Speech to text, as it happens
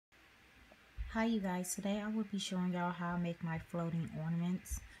Hi you guys, today I will be showing y'all how I make my floating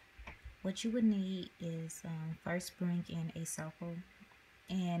ornaments. What you would need is first bring in a circle,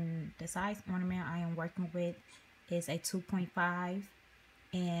 and the size ornament I am working with is a 2.5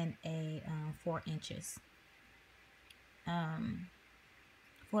 and a 4 inches.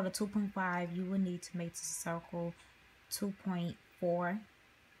 For the 2.5 you will need to make the circle 2.4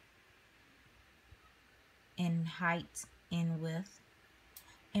 in height and width.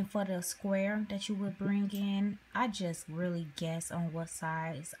 And for the square that you would bring in, I just really guess on what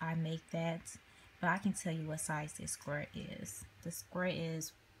size I make that. But I can tell you what size this square is. The square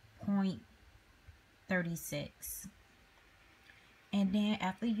is 0.36. And then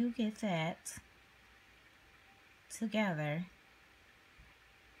after you get that together,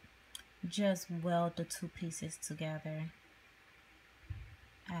 just weld the two pieces together.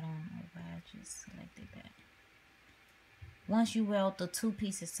 I don't know why I just selected that. Once you weld the two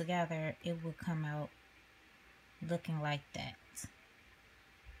pieces together, it will come out looking like that.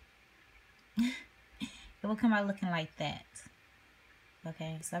 It will come out looking like that.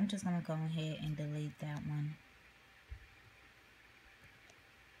 Okay, so I'm just gonna go ahead and delete that one.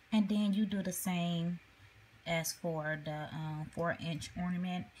 And then you do the same as for the 4-inch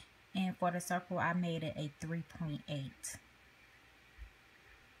ornament. And for the circle, I made it a 3.8.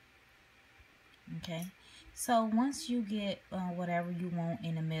 Okay, so once you get whatever you want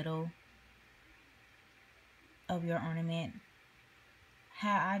in the middle of your ornament,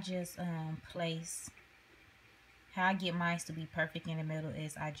 how I just how I get mine to be perfect in the middle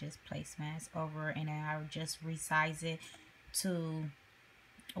is I just place mine over, and then I just resize it to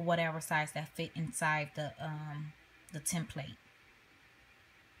whatever size that fit inside the template.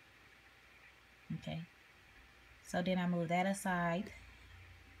 Okay, so then I move that aside,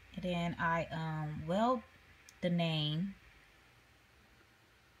 and then I weld the name,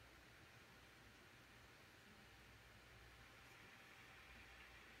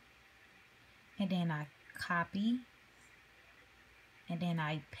 and then I copy, and then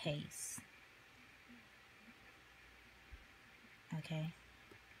I paste. Okay,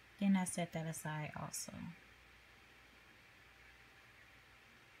 then I set that aside also.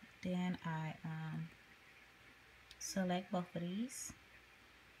 Then I select both of these,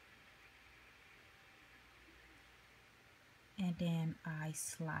 and then I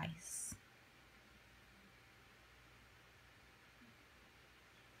slice.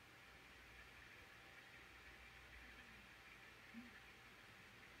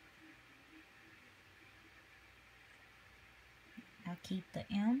 I keep the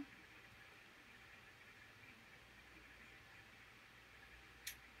M,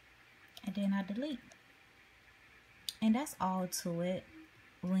 and then I delete. And that's all to it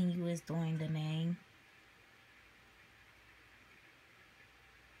when you is doing the name.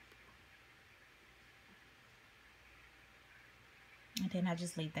 And then I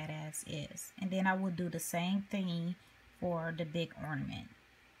just leave that as is. And then I will do the same thing for the big ornament.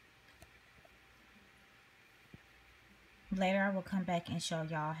 Later I will come back and show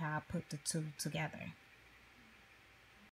y'all how I put the two together.